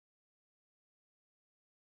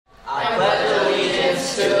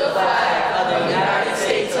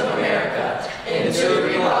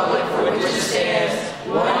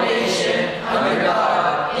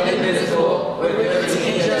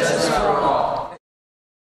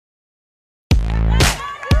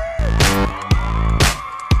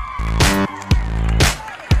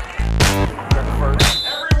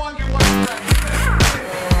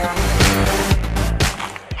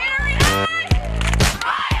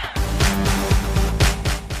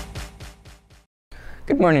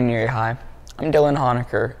Good morning, Erie High. I'm Dylan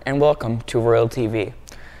Honecker, and welcome to Royal TV.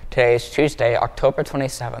 Today is Tuesday, October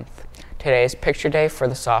 27th. Today is picture day for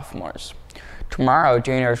the sophomores. Tomorrow,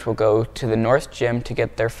 juniors will go to the North Gym to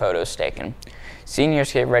get their photos taken.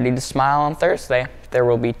 Seniors get ready to smile on Thursday. There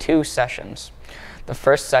will be 2 sessions. The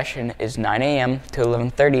first session is 9 a.m. to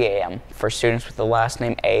 11:30 a.m. for students with the last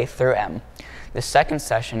name A through M. The second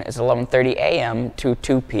session is 11:30 a.m. to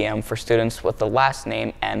 2 p.m. for students with the last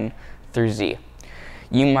name N through Z.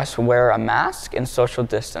 You must wear a mask and social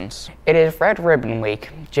distance. It is Red Ribbon Week.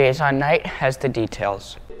 Jason Knight has the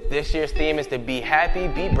details. This year's theme is to be happy,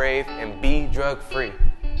 be brave, and be drug-free.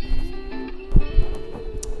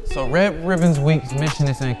 So Red Ribbons Week's mission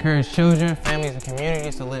is to encourage children, families, and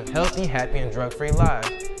communities to live healthy, happy, and drug-free lives.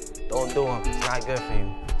 Don't do them, it's not good for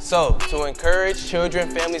you. So, to encourage children,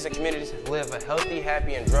 families, and communities to live a healthy,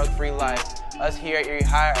 happy, and drug-free life, us here at Erie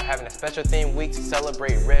High are having a special theme week to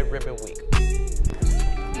celebrate Red Ribbon Week.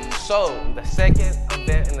 So, the second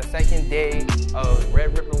event and the second day of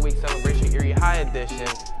Red Ribbon Week Celebration Erie High Edition,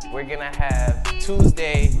 we're gonna have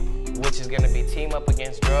Tuesday, which is gonna be Team Up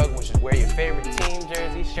Against Drug, which is wear your favorite team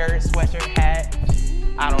jersey, shirt, sweatshirt, hat,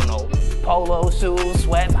 I don't know, polo, shoes,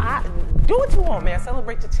 sweats, do what you want, man.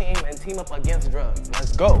 Celebrate your team and team up against drugs.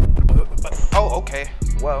 Let's go. Oh, okay.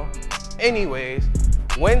 Well, anyways,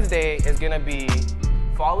 Wednesday is gonna be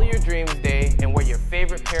Follow Your Dreams Day and wear your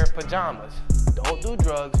favorite pair of pajamas. Don't do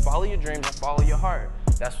drugs, follow your dreams and follow your heart.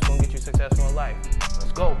 That's what's gonna get you successful in life.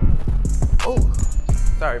 Let's go. Oh,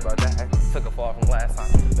 sorry about that. I took a fall from last time.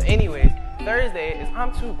 But anyways, Thursday is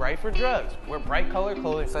I'm Too Bright for Drugs. Wear bright colored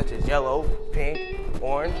clothing such as yellow, pink,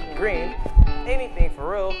 orange, green, anything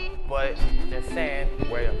for real, but just saying,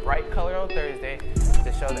 wear a bright color on Thursday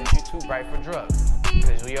to show that you're too bright for drugs.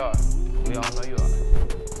 Because we are. We all know you are.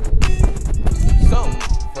 So,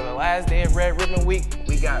 for the last day of Red Ribbon Week,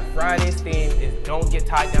 we got Friday's theme is don't get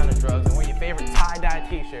tied down to drugs and wear your favorite tie-dye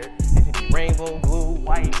t-shirt. It could be rainbow, blue,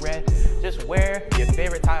 white, red. Just wear your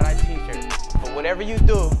favorite tie-dye t-shirt. But whatever you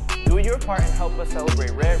do your part and help us celebrate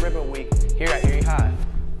Red Ribbon Week here at Erie High.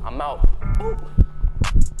 I'm out. Ooh.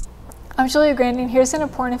 I'm Julia Grandin. Here's an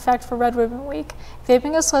important fact for Red Ribbon Week.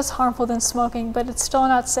 Vaping is less harmful than smoking, but it's still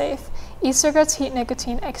not safe. E-cigarettes heat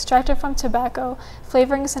nicotine extracted from tobacco,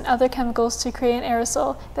 flavorings, and other chemicals to create an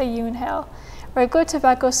aerosol that you inhale. Regular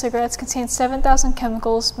tobacco cigarettes contain 7,000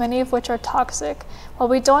 chemicals, many of which are toxic. While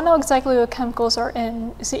we don't know exactly what chemicals are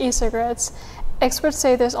in e-cigarettes, experts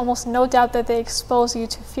say there's almost no doubt that they expose you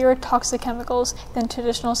to fewer toxic chemicals than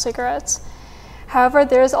traditional cigarettes. However,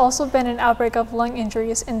 there has also been an outbreak of lung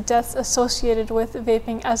injuries and deaths associated with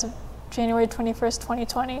vaping as of January 21st,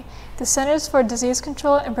 2020. The Centers for Disease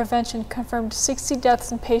Control and Prevention confirmed 60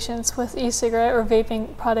 deaths in patients with e-cigarette or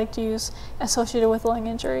vaping product use associated with lung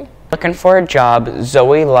injury. Looking for a job,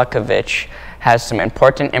 Zoe Lukovich has some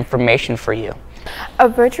important information for you. A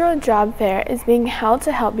virtual job fair is being held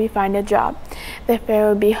to help you find a job. The fair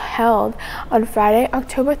will be held on Friday,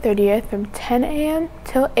 October 30th from 10 a.m.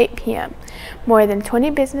 till 8 p.m. More than 20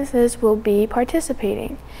 businesses will be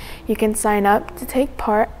participating. You can sign up to take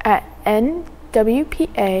part at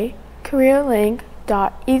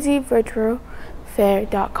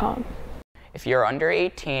nwpacareerlink.easyvirtualfair.com. If you're under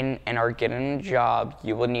 18 and are getting a job,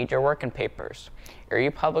 you will need your working papers. Erie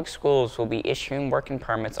Public Schools will be issuing working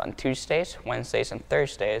permits on Tuesdays, Wednesdays, and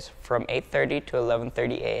Thursdays from 8:30 to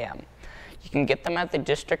 11:30 a.m. You can get them at the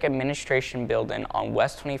District Administration Building on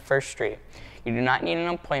West 21st Street. You do not need an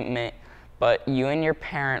appointment, but you and your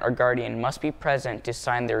parent or guardian must be present to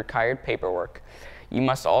sign the required paperwork. You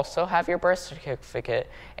must also have your birth certificate,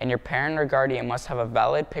 and your parent or guardian must have a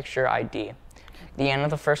valid picture ID. The end of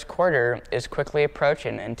the first quarter is quickly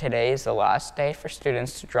approaching, and today is the last day for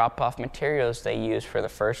students to drop off materials they use for the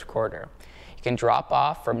first quarter. You can drop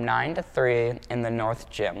off from 9 to 3 in the North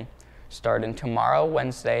Gym. Starting tomorrow,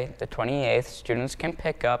 Wednesday, the 28th, students can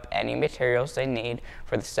pick up any materials they need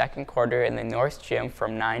for the second quarter in the North Gym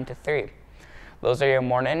from 9 to 3. Those are your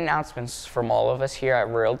morning announcements from all of us here at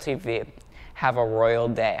Royal TV. Have a royal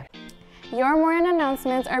day. Your morning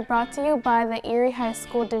announcements are brought to you by the Erie High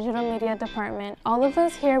School Digital Media Department. All of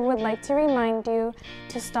us here would like to remind you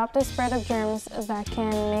to stop the spread of germs that can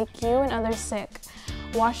make you and others sick.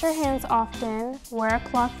 Wash your hands often, wear a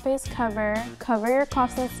cloth face cover your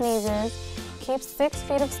coughs and sneezes, keep 6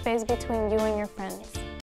 feet of space between you and your friends.